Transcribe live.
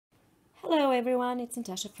Hello everyone, it's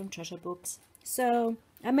Natasha from Treasure Books. So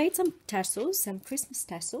I made some tassels, some Christmas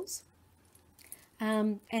tassels,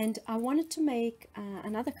 and I wanted to make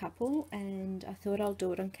another couple, and I thought I'll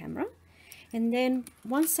do it on camera. And then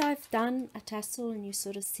once I've done a tassel and you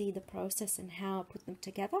sort of see the process and how I put them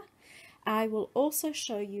together, I will also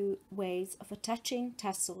show you ways of attaching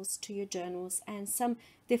tassels to your journals and some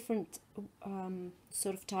different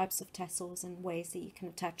sort of types of tassels and ways that you can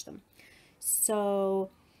attach them. So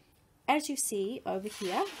as you see over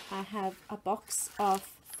here, I have a box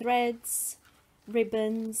of threads,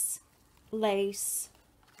 ribbons, lace,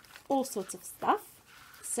 all sorts of stuff.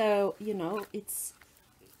 So, you know, it's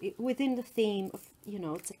within the theme of, you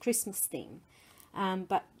know, it's a Christmas theme.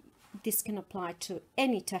 But this can apply to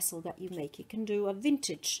any tassel that you make. You can do a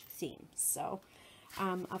vintage theme. So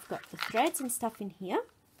I've got the threads and stuff in here.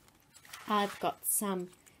 I've got some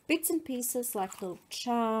bits and pieces like little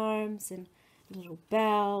charms and little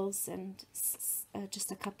bells and just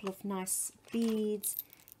a couple of nice beads.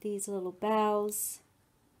 These little bells,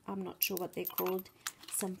 I'm not sure what they're called,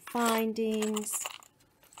 some findings,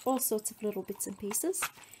 all sorts of little bits and pieces.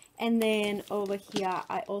 And then over here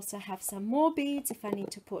I also have some more beads if I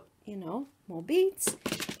need to put, you know, more beads.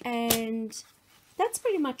 And that's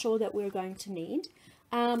pretty much all that we're going to need.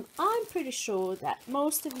 I'm pretty sure that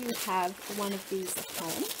most of you have one of these at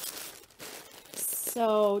home.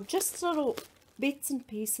 So just little bits and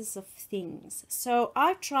pieces of things. So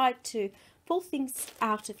I tried to pull things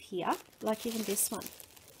out of here, like even this one.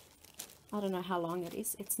 I don't know how long it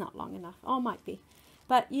is. It's not long enough. Oh, it might be.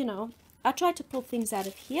 But, you know, I tried to pull things out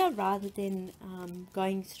of here rather than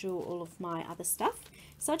going through all of my other stuff.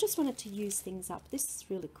 So I just wanted to use things up. This is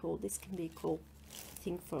really cool. This can be a cool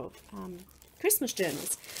thing for Christmas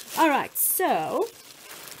journals. All right, so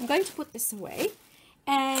I'm going to put this away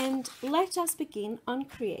and let us begin on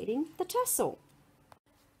creating the tassel.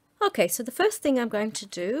 Okay, so the first thing I'm going to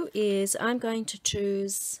do is I'm going to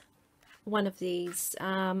choose one of these.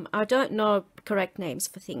 I don't know correct names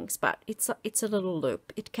for things, but it's a little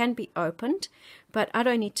loop. It can be opened, but I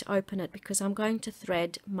don't need to open it because I'm going to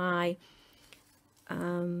thread my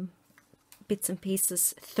bits and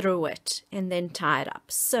pieces through it and then tie it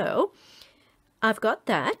up. So I've got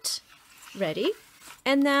that ready,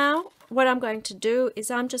 and now what I'm going to do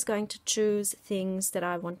is I'm just going to choose things that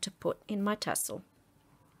I want to put in my tassel.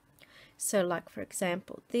 So like, for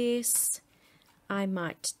example, this, I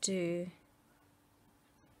might do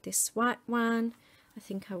this white one. I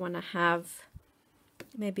think I want to have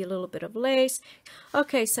maybe a little bit of lace.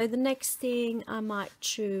 Okay, so the next thing I might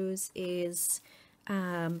choose is,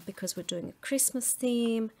 because we're doing a Christmas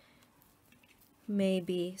theme,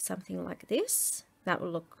 maybe something like this. That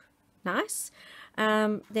will look nice.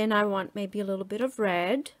 Then I want maybe a little bit of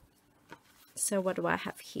red. So what do I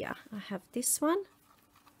have here? I have this one.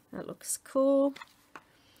 That looks cool.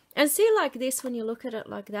 And see, like this, when you look at it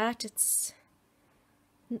like that, it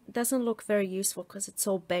doesn't look very useful because it's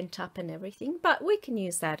all bent up and everything, but we can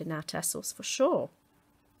use that in our tassels for sure.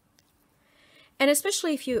 And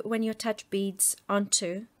especially if when you attach beads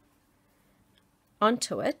onto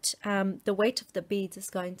it, the weight of the beads is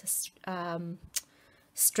going to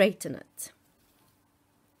straighten it.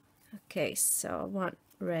 Okay, so I want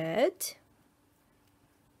red.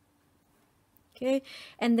 Okay,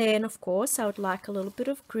 and then of course I would like a little bit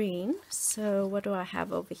of green. So what do I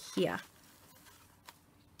have over here?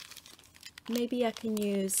 Maybe I can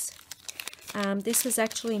use, this is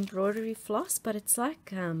actually embroidery floss, but it's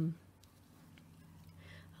like a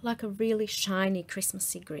really shiny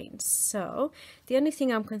Christmassy green. So the only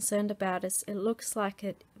thing I'm concerned about is it looks like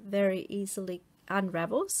it very easily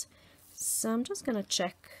unravels. So I'm just going to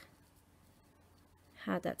check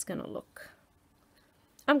how that's going to look.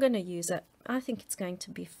 I'm going to use it. I think it's going to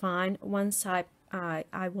be fine once I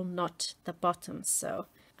will knot the bottom. So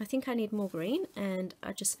I think I need more green, and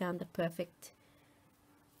I just found the perfect.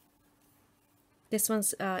 This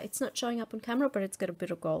one's it's not showing up on camera, but it's got a bit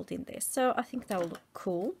of gold in there, so I think that will look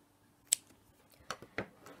cool.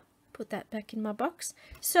 Put that back in my box.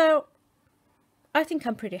 So I think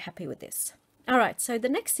I'm pretty happy with this. All right, so the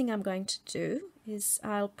next thing I'm going to do is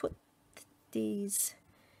I'll put these,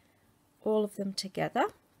 all of them together.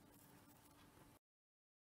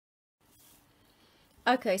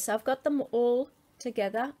 Okay, so I've got them all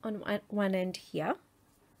together on one end here,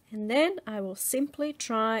 and then I will simply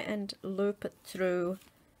try and loop it through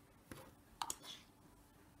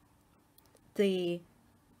the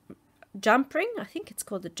jump ring. I think it's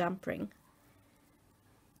called the jump ring,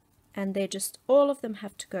 and they're just, all of them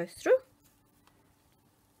have to go through.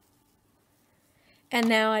 And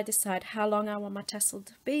now I decide how long I want my tassel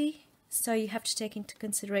to be. so you have to take into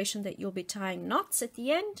consideration that you'll be tying knots at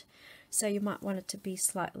the end, so you might want it to be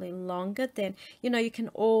slightly longer. Then, you know, you can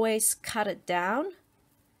always cut it down,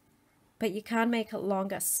 but you can't make it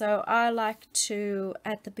longer. So I like to,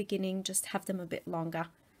 at the beginning, just have them a bit longer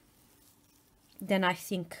than I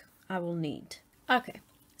think I will need. Okay,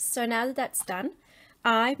 so now that that's done,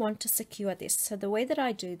 I want to secure this. So the way that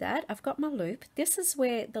I do that, I've got my loop. This is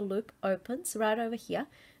where the loop opens, right over here.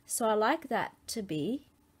 So I like that to be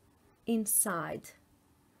inside,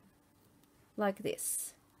 like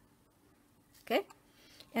this. Okay,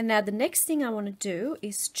 and now the next thing I want to do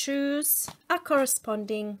is choose a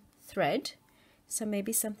corresponding thread. So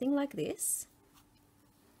maybe something like this.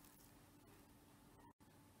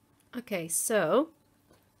 Okay, so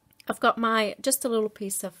I've got my, just a little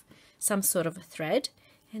piece of some sort of a thread,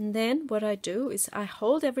 and then what I do is I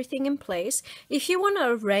hold everything in place. If you want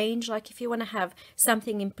to arrange, like if you want to have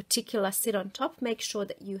something in particular sit on top, make sure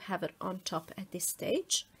that you have it on top at this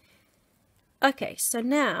stage. Okay, so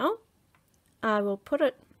now I will put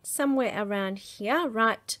it somewhere around here,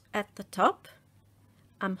 right at the top.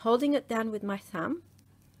 I'm holding it down with my thumb,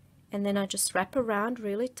 and then I just wrap around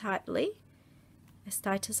really tightly, as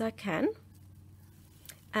tight as I can.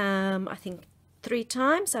 I think 3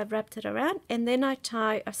 times I've wrapped it around, and then I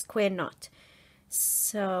tie a square knot.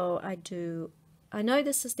 So I know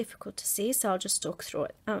this is difficult to see, so I'll just talk through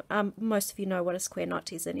it. Most of you know what a square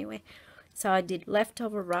knot is anyway. So I did left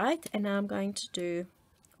over right, and now I'm going to do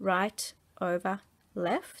right over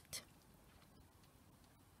left,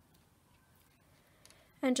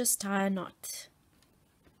 and just tie a knot.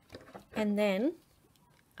 And then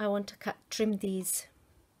I want to trim these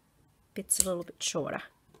bits a little bit shorter.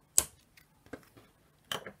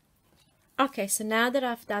 Okay, so now that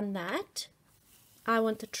I've done that, I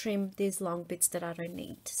want to trim these long bits that I don't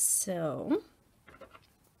need. So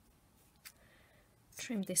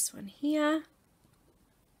trim this one here,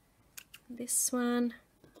 this one,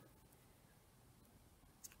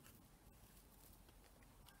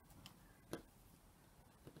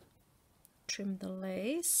 trim the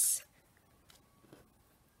lace.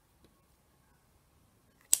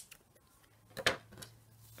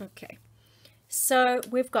 Okay, so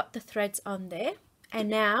we've got the threads on there, and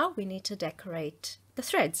now we need to decorate the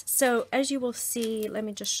threads. So as you will see, let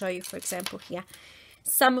me just show you, for example, here,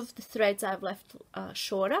 some of the threads I've left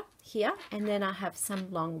shorter here, and then I have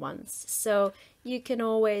some long ones. So you can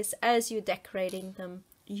always, as you're decorating them,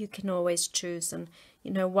 you can always choose, and you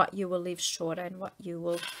know what you will leave shorter and what you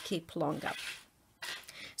will keep longer.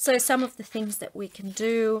 So some of the things that we can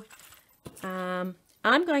do,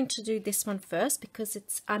 I'm going to do this one first because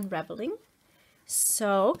it's unraveling.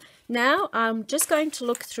 So now I'm just going to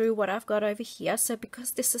look through what I've got over here. So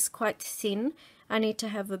because this is quite thin, I need to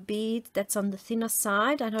have a bead that's on the thinner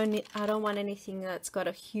side. I don't want anything that's got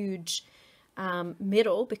a huge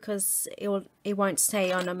middle, because it won't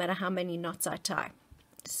stay on no matter how many knots I tie.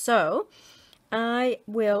 So I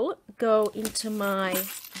will go into my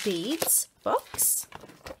beads box.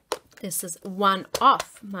 This is one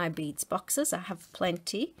of my beads boxes. I have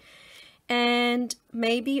plenty. And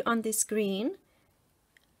maybe on this green,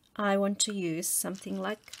 I want to use something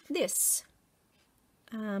like this.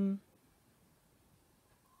 A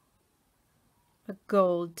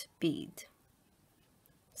gold bead.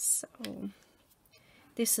 So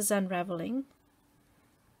this is unraveling.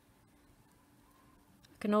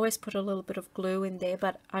 I can always put a little bit of glue in there,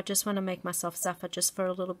 but I just want to make myself suffer just for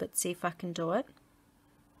a little bit, see if I can do it.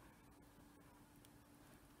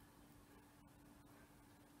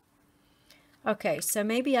 Okay, so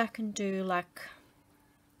maybe I can do like,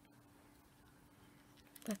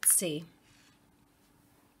 let's see.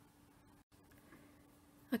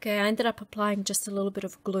 Okay, I ended up applying just a little bit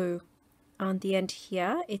of glue on the end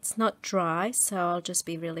here. It's not dry, so I'll just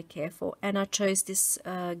be really careful. And I chose this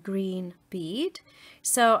green bead.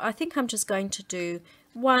 So I think I'm just going to do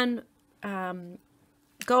one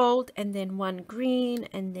gold, and then one green,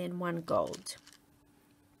 and then one gold.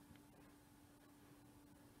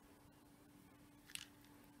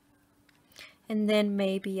 And then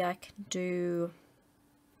maybe I can do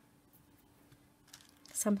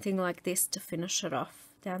something like this to finish it off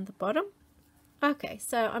down the bottom. Okay,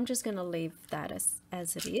 so I'm just going to leave that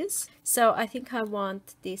as it is. So I think I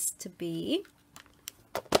want this to be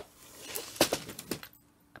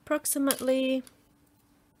approximately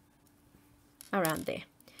around there.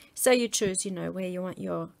 So you choose, you know, where you want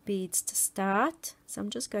your beads to start. So I'm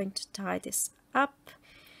just going to tie this up.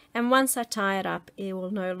 And once I tie it up, it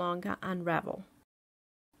will no longer unravel.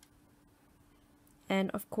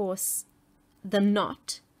 And of course, the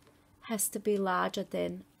knot has to be larger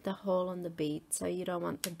than the hole on the bead, so you don't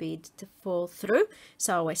want the bead to fall through.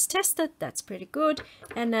 So I always test it. That's pretty good.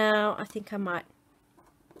 And now I think I might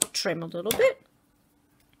trim a little bit.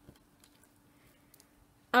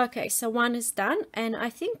 Okay, so one is done, and I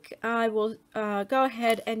think I will go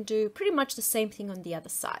ahead and do pretty much the same thing on the other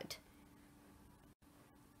side.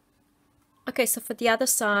 Okay, so for the other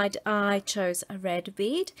side, I chose a red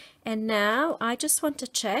bead, and now I just want to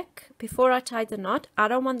check before I tie the knot. I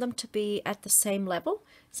don't want them to be at the same level,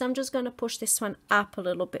 so I'm just going to push this one up a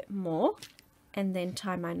little bit more and then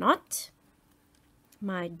tie my knot,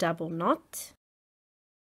 my double knot.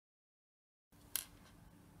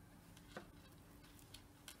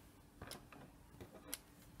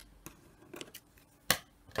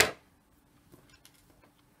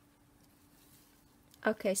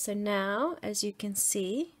 Okay, so now as you can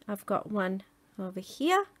see, I've got one over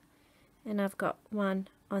here and I've got one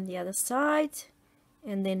on the other side,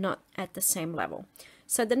 and they're not at the same level.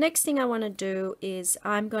 So the next thing I want to do is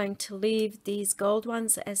I'm going to leave these gold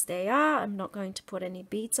ones as they are. I'm not going to put any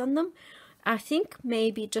beads on them. I think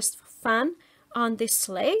maybe just for fun on this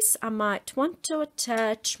lace I might want to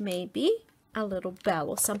attach maybe a little bell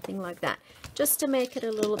or something like that, just to make it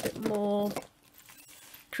a little bit more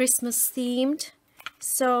Christmas themed.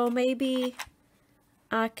 So maybe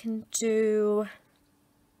I can do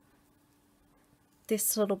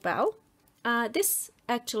this little bell. This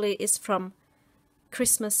actually is from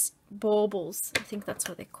Christmas baubles. I think that's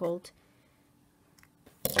what they're called.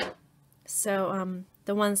 So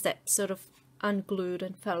the ones that sort of unglued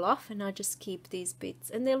and fell off, and I just keep these bits,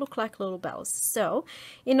 and they look like little bells. So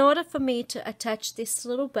in order for me to attach this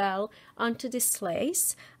little bell onto this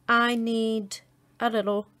lace, I need a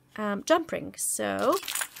little jump ring. So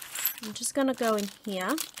I'm just gonna go in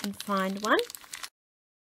here and find one.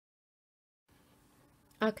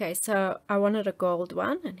 Okay, so I wanted a gold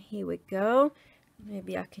one, and here we go.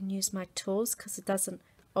 Maybe I can use my tools because it doesn't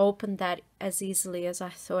open that as easily as I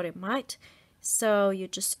thought it might. So you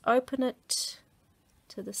just open it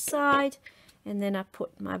to the side, and then I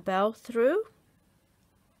put my bell through.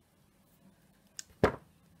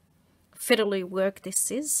 Fiddly work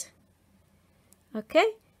this is. Okay,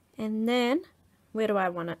 and then where do I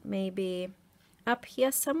want it? Maybe up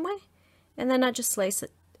here somewhere, and then I just lace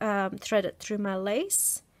it, thread it through my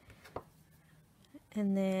lace,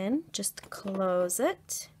 and then just close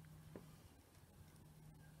it.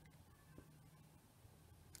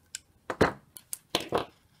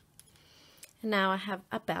 And now I have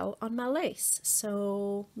a bell on my lace,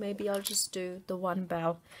 so maybe I'll just do the one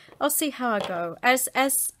bell. I'll see how I go. As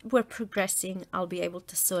we're progressing, I'll be able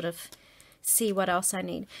to sort of see what else I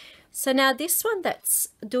need. So now this one that's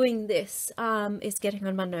doing this is getting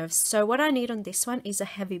on my nerves. So what I need on this one is a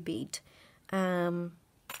heavy bead. And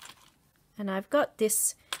I've got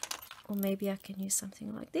this, or maybe I can use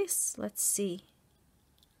something like this. Let's see.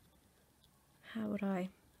 How would I?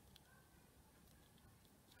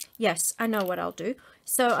 Yes, I know what I'll do.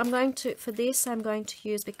 So I'm going to, for this, I'm going to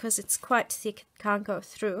use, because it's quite thick, it can't go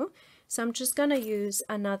through. So I'm just going to use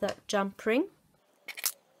another jump ring.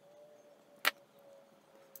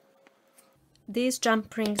 These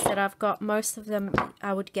jump rings that I've got, most of them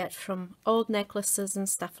I would get from old necklaces and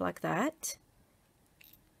stuff like that.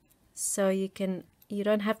 So you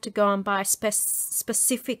don't have to go and buy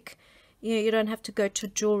specific, you don't have to go to a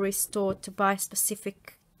jewelry store to buy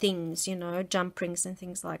specific things, you know, jump rings and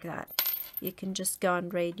things like that. You can just go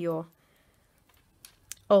and raid your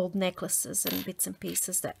old necklaces and bits and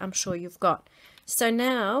pieces that I'm sure you've got. So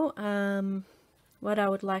now what I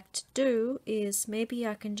would like to do is maybe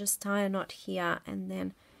I can just tie a knot here and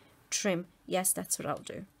then trim. Yes, that's what I'll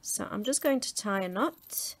do. So I'm just going to tie a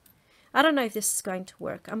knot. I don't know if this is going to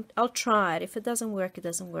work. I'll try it. If it doesn't work, it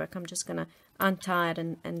doesn't work. I'm just going to untie it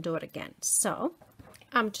and do it again. So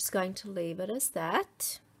I'm just going to leave it as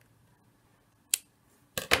that.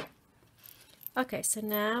 Okay, so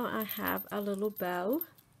now I have a little bell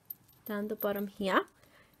down the bottom here,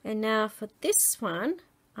 and now for this one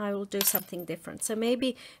I will do something different. So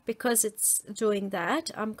maybe because it's doing that,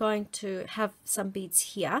 I'm going to have some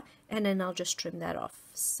beads here, and then I'll just trim that off.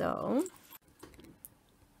 So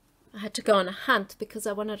I had to go on a hunt because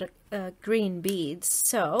I wanted a green bead.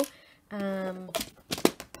 So I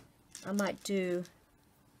might do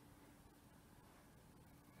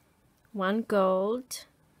one gold,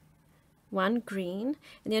 one green,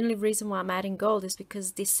 and the only reason why I'm adding gold is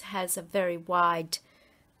because this has a very wide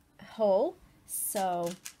hole,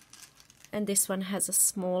 so, and this one has a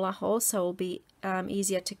smaller hole, so it'll be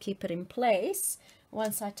easier to keep it in place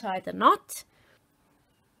once I tie the knot.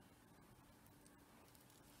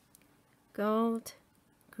 Gold,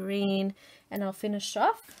 green, and I'll finish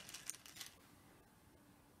off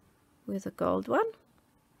with a gold one.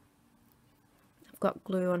 I've got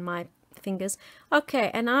glue on my fingers.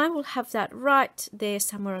 Okay, and I will have that right there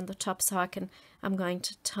somewhere on the top, so I'm going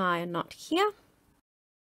to tie a knot here.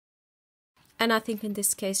 And I think in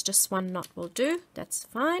this case just one knot will do. That's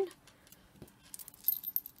fine.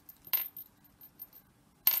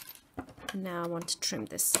 Now I want to trim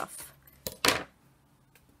this off.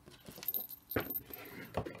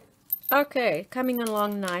 Okay, coming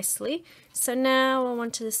along nicely. So now I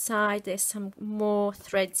want to decide, there's some more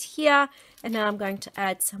threads here, and now I'm going to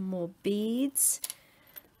add some more beads.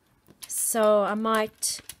 So I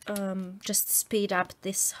might just speed up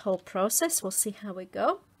this whole process. We'll see how we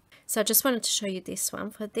go. So I just wanted to show you this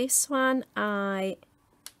one. For this one, I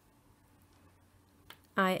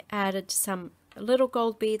added some little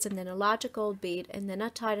gold beads and then a larger gold bead, and then I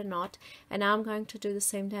tied a knot, and now I'm going to do the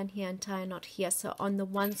same down here and tie a knot here. So on the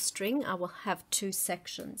one string I will have two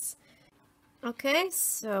sections. Okay,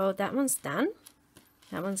 so that one's done.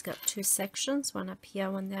 That one's got two sections, one up here,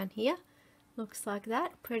 one down here. Looks like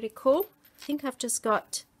that. Pretty cool. I think I've just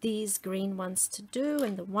got these green ones to do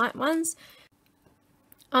and the white ones.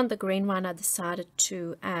 On the green one I decided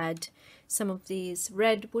to add some of these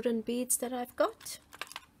red wooden beads that I've got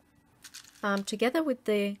together with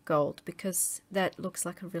the gold, because that looks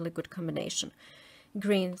like a really good combination.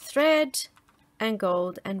 Green thread and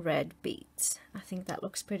gold and red beads. I think that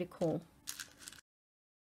looks pretty cool.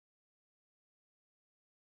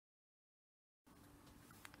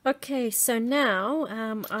 Okay, so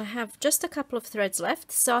now I have just a couple of threads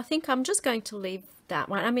left, so I think I'm just going to leave that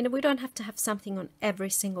one. I mean, we don't have to have something on every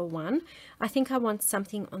single one. I think I want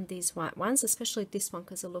something on these white ones, especially this one,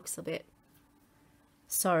 because it looks a bit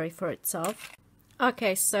sorry for itself.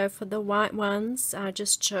 Okay, so for the white ones I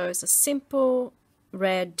just chose a simple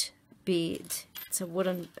red bead. It's a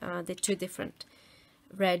wooden, they're two different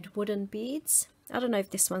red wooden beads. I don't know if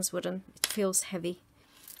this one's wooden, it feels heavy.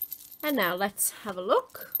 And now let's have a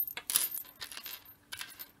look.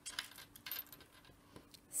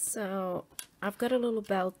 So I've got a little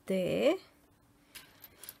belt there,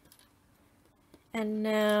 and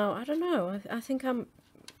now I don't know, I think I'm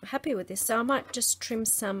happy with this, so I might just trim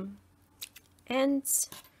some ends,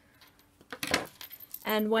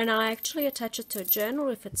 and when I actually attach it to a journal,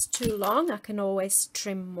 if it's too long I can always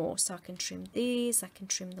trim more. So I can trim these, I can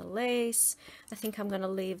trim the lace. I think I'm going to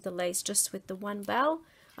leave the lace just with the one bell.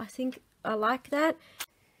 I think I like that.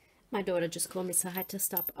 My daughter just called me, so I had to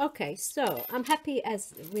stop. Okay, so I'm happy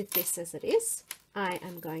with this as it is. I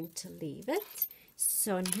am going to leave it.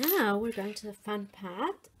 So now we're going to the fun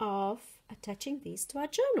part of attaching these to our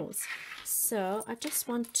journals. So I just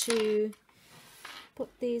want to put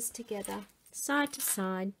these together side to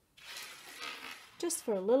side, just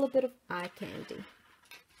for a little bit of eye candy.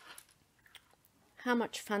 How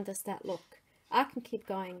much fun does that look? I can keep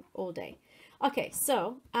going all day. Okay,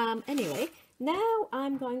 so anyway, now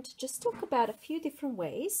I'm going to just talk about a few different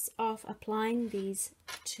ways of applying these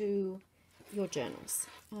to your journals.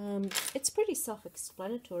 It's pretty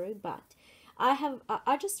self-explanatory, but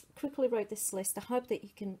I just quickly wrote this list. I hope that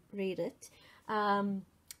you can read it.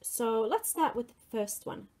 So let's start with the first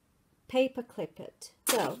one. Paper clip it.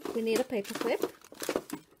 So we need a paper clip.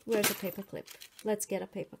 Where's a paper clip? Let's get a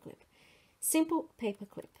paper clip. Simple paper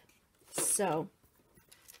clip. So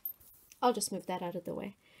I'll just move that out of the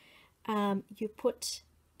way. You put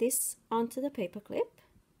this onto the paper clip,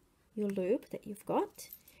 your lube that you've got,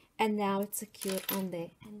 and now it's secured on there.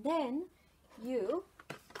 And then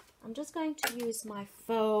I'm just going to use my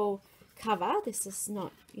faux cover. This is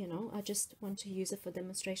not, I just want to use it for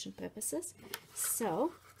demonstration purposes.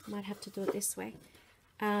 So I might have to do it this way,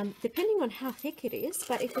 depending on how thick it is.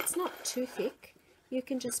 But if it's not too thick, you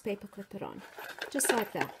can just paper clip it on, just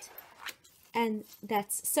like that. And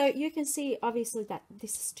that's, so you can see obviously that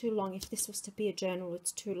this is too long. If this was to be a journal,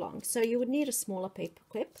 it's too long. So you would need a smaller paper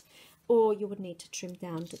clip, or you would need to trim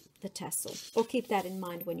down the tassel, or keep that in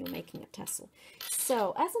mind when you're making a tassel.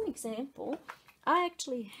 So as an example, I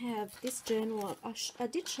actually have this journal. I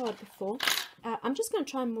did show it before. I'm just going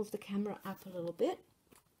to try and move the camera up a little bit.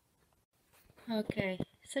 Okay,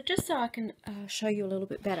 so just so I can show you a little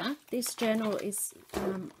bit better, this journal is,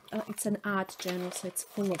 it's an art journal, so it's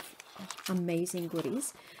full of amazing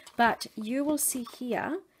goodies. But you will see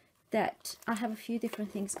here that I have a few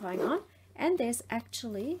different things going on, and there's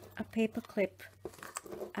actually a paper clip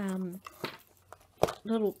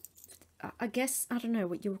little, I guess, I don't know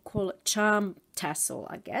what you would call it, charm tassel,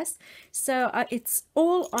 I guess. So it's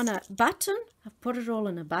all on a button. I've put it all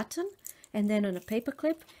on a button, and then on a paper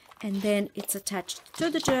clip, and then it's attached to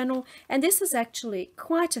the journal. And this is actually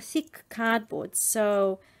quite a thick cardboard,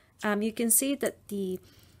 so you can see that the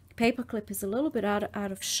paper clip is a little bit out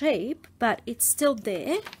of shape, but it's still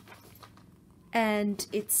there and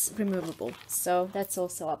it's removable, so that's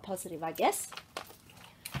also a positive, I guess.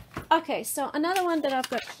 Okay, so another one that I've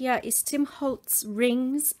got here is Tim Holtz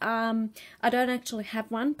rings. I don't actually have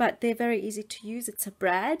one, but they're very easy to use. It's a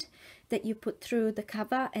brad that you put through the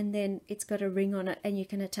cover, and then it's got a ring on it, and you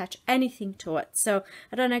can attach anything to it. So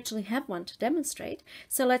I don't actually have one to demonstrate.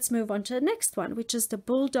 So let's move on to the next one, which is the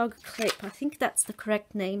bulldog clip. I think that's the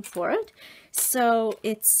correct name for it. So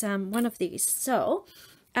it's one of these. So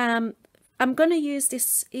I'm going to use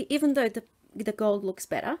this, even though the gold looks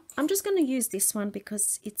better. I'm just going to use this one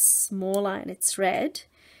because it's smaller and it's red,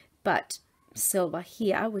 but silver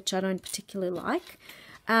here, which I don't particularly like.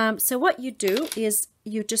 So what you do is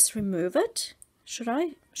you just remove it. Should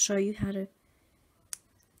I show you how to?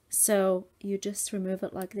 So you just remove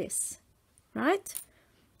it like this, right?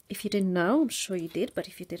 If you didn't know, I'm sure you did, but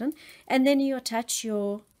if you didn't, and then you attach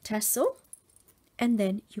your tassel, and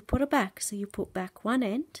then you put it back. So you put back one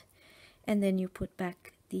end, and then you put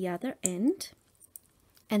back the other end,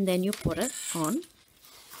 and then you put it on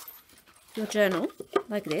your journal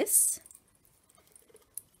like this,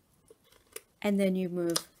 and then you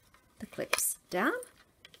move the clips down.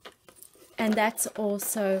 And that's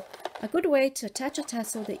also a good way to attach a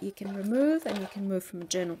tassel that you can remove, and you can move from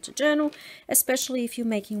journal to journal, especially if you're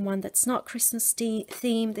making one that's not Christmas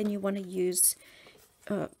themed, then you want to use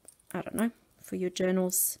I don't know, for your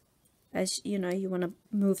journals, as you know, you want to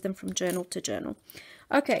move them from journal to journal.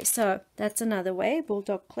 Okay, so that's another way,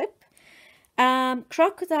 bulldog clip.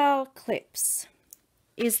 Crocodile clips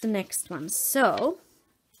is the next one. So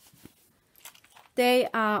they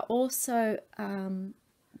are also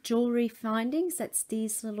jewelry findings. That's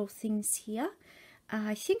these little things here.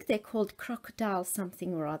 I think they're called crocodile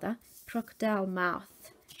something or other. Crocodile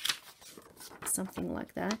mouth, something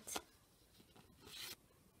like that.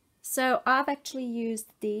 So I've actually used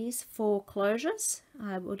these for closures.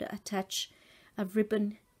 I would attach a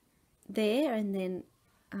ribbon there and then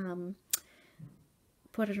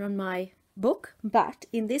put it on my book. But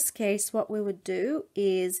in this case, what we would do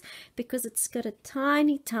is, because it's got a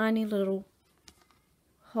tiny little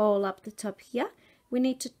hole up the top here, we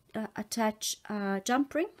need to attach a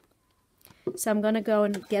jump ring. So I'm going to go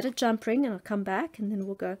and get a jump ring, and I'll come back and then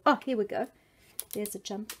we'll go. Oh, here we go. There's a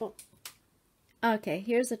jump. Oh. Okay,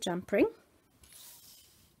 here's a jump ring.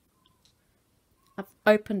 I've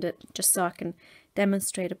opened it just so I can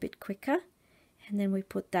demonstrate a bit quicker. And then we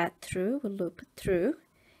put that through, we'll loop it through.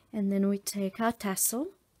 And then we take our tassel,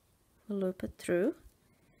 we'll loop it through.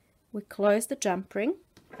 We close the jump ring.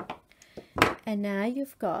 And now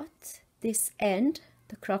you've got this end,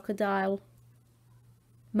 the crocodile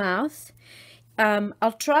mouth.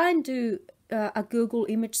 I'll try and do a Google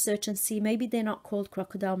image search and see, maybe they're not called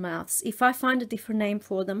crocodile mouths. If I find a different name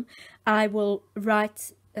for them, I will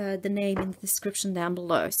write the name in the description down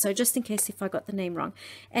below, so just in case if I got the name wrong.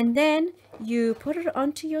 And then you put it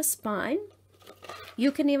onto your spine.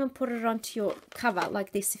 You can even put it onto your cover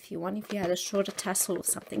like this if you want, if you had a shorter tassel or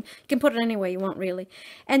something. You can put it anywhere you want, really.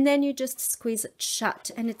 And then you just squeeze it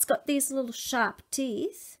shut, and it's got these little sharp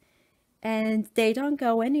teeth, and they don't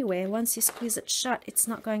go anywhere. Once you squeeze it shut, it's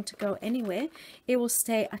not going to go anywhere. It will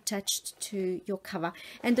stay attached to your cover.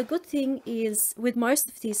 And the good thing is, with most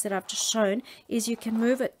of these that I've just shown, is you can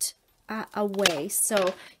move it away.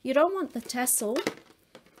 So you don't want the tassel.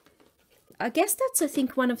 I guess that's, I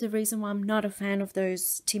think, one of the reasons why I'm not a fan of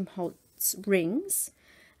those Tim Holtz rings,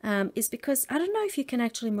 is because I don't know if you can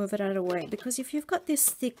actually move it out of the way. Because if you've got this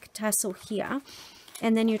thick tassel here,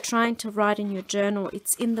 and then you're trying to write in your journal,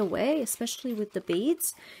 it's in the way, especially with the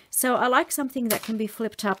beads. So I like something that can be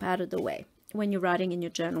flipped up out of the way when you're writing in your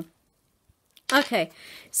journal. Okay,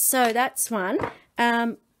 so that's one.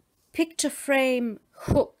 Picture frame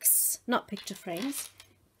hooks, not picture frames,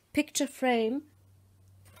 picture frame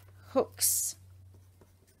hooks.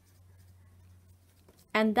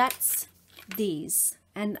 And that's these.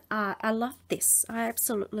 And I love this. I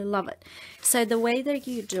absolutely love it. So the way that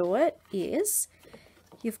you do it is,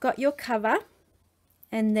 you've got your cover,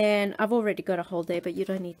 and then I've already got a hole there, but you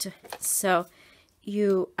don't need to. So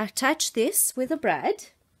you attach this with a brad.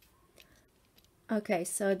 Okay,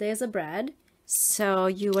 so there's a brad. So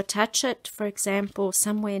you attach it, for example,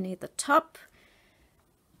 somewhere near the top.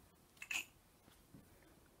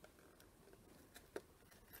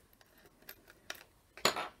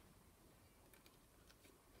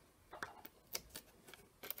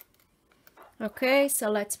 Okay, so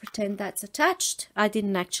let's pretend that's attached. I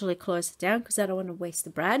didn't actually close it down because I don't want to waste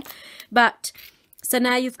the brad. But, so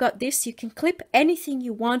now you've got this. You can clip anything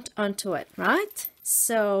you want onto it, right?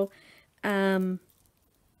 So,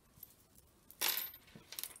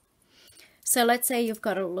 So let's say you've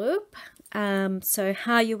got a loop. So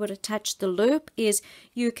how you would attach the loop is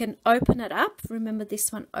you can open it up. Remember,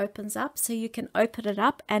 this one opens up, so you can open it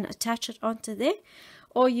up and attach it onto there,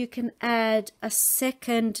 or you can add a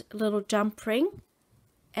second little jump ring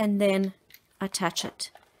and then attach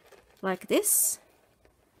it like this.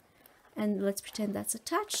 And let's pretend that's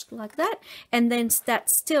attached like that, and then that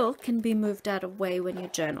still can be moved out of way when you're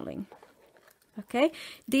journaling. Okay,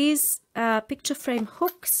 these picture frame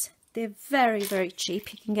hooks, they're very, very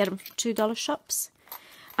cheap. You can get them from $2 shops.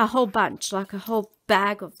 A whole bunch, like a whole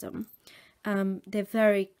bag of them. They're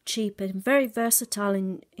very cheap and very versatile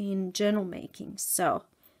in journal making. So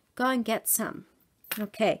go and get some.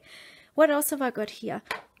 Okay, what else have I got here?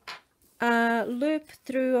 Loop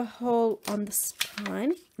through a hole on the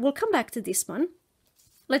spine. We'll come back to this one.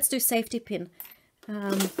 Let's do safety pin.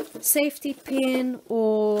 Safety pin,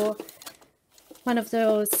 or one of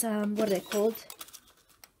those, what are they called?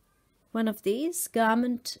 One of these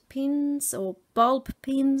garment pins or bulb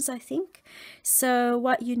pins, I think. So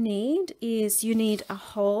what you need is you need a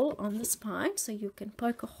hole on the spine, so you can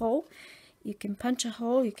poke a hole, you can punch a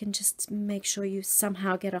hole, you can just make sure you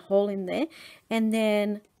somehow get a hole in there, and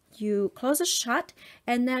then you close it shut.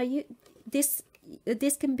 And now this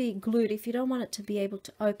can be glued. If you don't want it to be able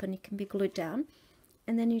to open, it can be glued down,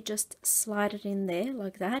 and then you just slide it in there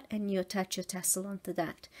like that, and you attach your tassel onto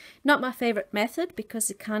that. Not my favorite method because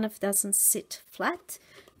it kind of doesn't sit flat,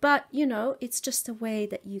 but you know, it's just a way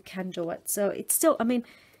that you can do it. So it's still, I mean,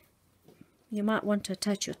 you might want to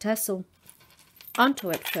attach your tassel onto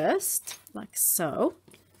it first, like so.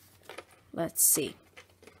 Let's see.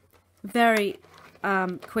 Very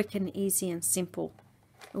quick and easy and simple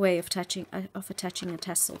way of attaching a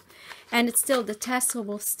tassel, and it's still, the tassel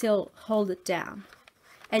will still hold it down,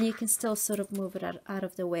 and you can still sort of move it out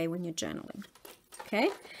of the way when you're journaling. Okay,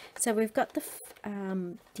 so we've got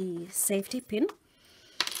the safety pin,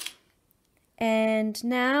 and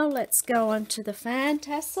now let's go on to the fan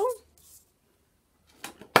tassel.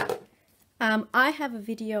 I have a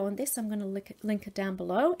video on this. I'm going to link it down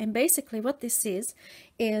below. And basically what this is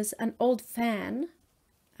an old fan,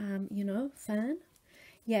 you know, fan.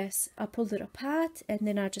 Yes, I pulled it apart, and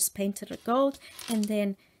then I just painted it gold, and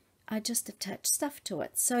then I just attached stuff to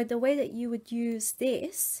it. So the way that you would use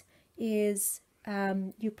this is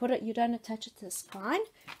you don't attach it to the spine.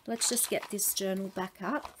 Let's just get this journal back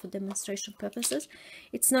up for demonstration purposes.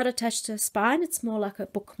 It's not attached to the spine. It's more like a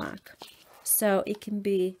bookmark. So it can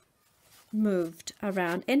be moved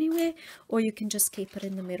around anywhere, or you can just keep it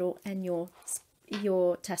in the middle and your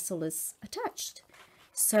tassel is attached.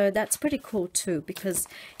 So that's pretty cool too, because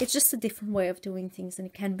it's just a different way of doing things, and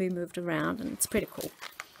it can be moved around, and it's pretty cool,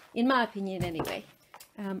 in my opinion anyway.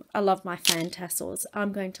 I love my fan tassels.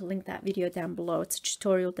 I'm going to link that video down below. It's a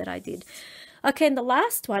tutorial that I did. Okay, and the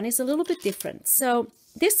last one is a little bit different. So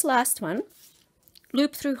this last one,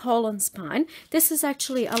 loop through hole on spine, this is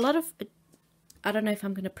actually a lot of, I don't know if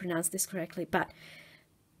I'm going to pronounce this correctly, but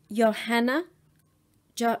Johanna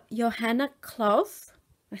Clove,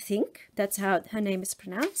 I think that's how her name is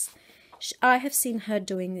pronounced. I have seen her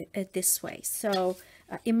doing it this way, so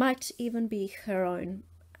it might even be her own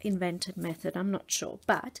invented method, I'm not sure.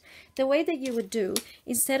 But the way that you would do,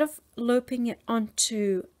 instead of looping it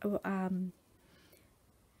onto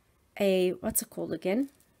what's it called again?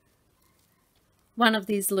 One of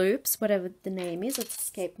these loops, whatever the name is, it's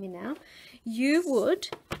escaped me now. You would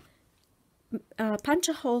punch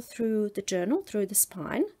a hole through the journal, through the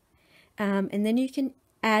spine, and then you can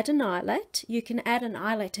add an eyelet. You can add an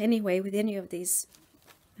eyelet anyway with any of these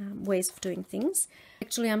ways of doing things.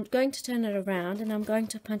 Actually, I'm going to turn it around, and I'm going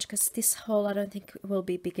to punch, because this hole I don't think will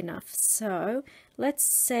be big enough. So let's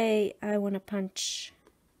say I want to punch,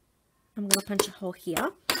 I'm going to punch a hole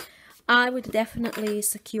here. I would definitely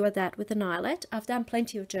secure that with an eyelet. I've done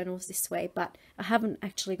plenty of journals this way, but I haven't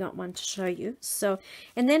actually got one to show you. So,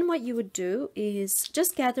 and then what you would do is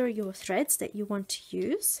just gather your threads that you want to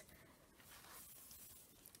use.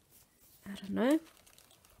 I don't know,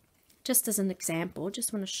 just as an example,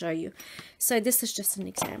 just want to show you. So this is just an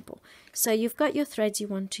example. So you've got your threads you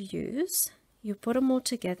want to use. You put them all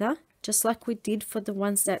together, just like we did for the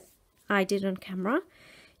ones that I did on camera.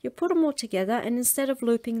 You put them all together, and instead of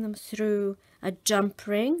looping them through a jump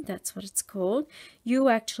ring, that's what it's called, you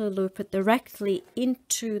actually loop it directly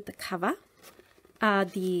into the cover,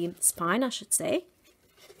 the spine, I should say.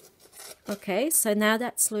 Okay, so now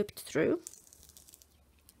that's looped through.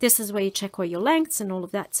 This is where you check all your lengths and all of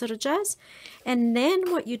that sort of jazz. And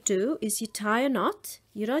then what you do is you tie a knot.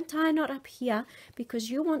 You don't tie a knot up here, because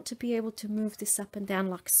you want to be able to move this up and down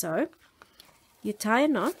like so. You tie a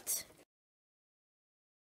knot.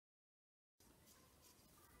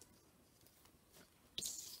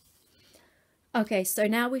 Okay, so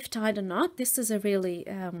now we've tied a knot. This is a really,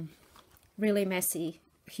 really messy,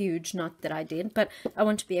 huge knot that I did, but I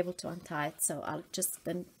want to be able to untie it, so I'll just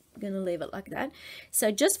then going to leave it like that.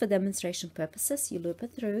 So just for demonstration purposes, you loop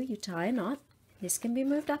it through, you tie a knot. This can be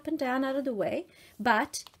moved up and down out of the way,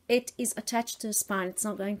 but it is attached to the spine. It's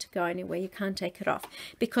not going to go anywhere. You can't take it off,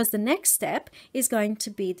 because the next step is going to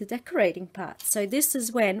be the decorating part. So this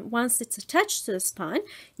is when, once it's attached to the spine,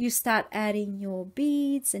 you start adding your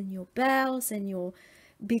beads and your bells and your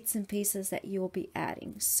bits and pieces that you'll be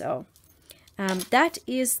adding. So that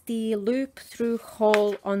is the loop through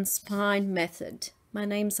hole on spine method. My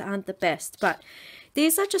names aren't the best, but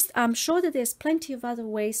these are just, I'm sure that there's plenty of other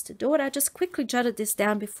ways to do it. I just quickly jotted this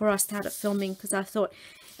down before I started filming, because I thought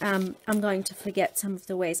I'm going to forget some of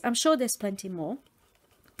the ways. I'm sure there's plenty more.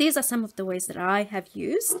 These are some of the ways that I have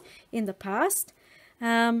used in the past.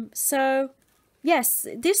 So yes,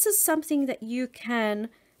 this is something that you can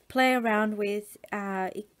play around with.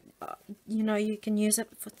 You know, you can use it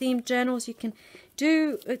for themed journals. You can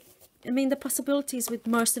do I mean, the possibilities with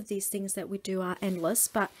most of these things that we do are endless,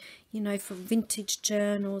 but, you know, for vintage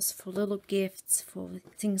journals, for little gifts, for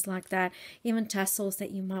things like that, even tassels that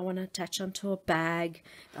you might want to attach onto a bag,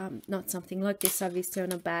 not something like this, obviously,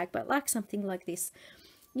 on a bag, but like something like this.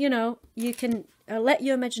 You know, you can let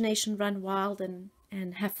your imagination run wild and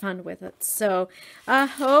have fun with it. So I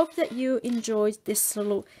hope that you enjoyed this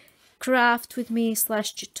little craft with me /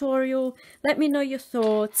 tutorial. Let me know your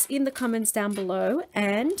thoughts in the comments down below,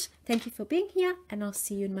 and thank you for being here, and I'll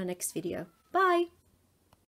see you in my next video. Bye.